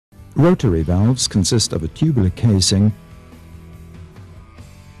Rotary valves consist of a tubular casing,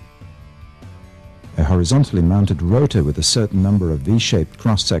 a horizontally mounted rotor with a certain number of V-shaped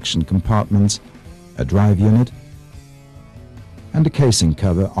cross-section compartments, a drive unit, and a casing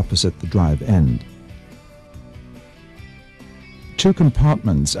cover opposite the drive end. 2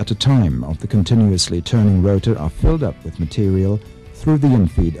 compartments at a time of the continuously turning rotor are filled up with material through the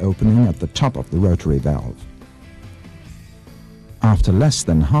infeed opening at the top of the rotary valve. After less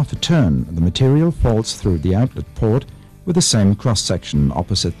than half a turn, the material falls through the outlet port with the same cross-section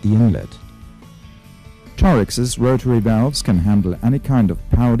opposite the inlet. Torex's rotary valves can handle any kind of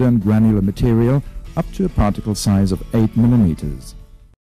powder and granular material up to a particle size of 8 mm.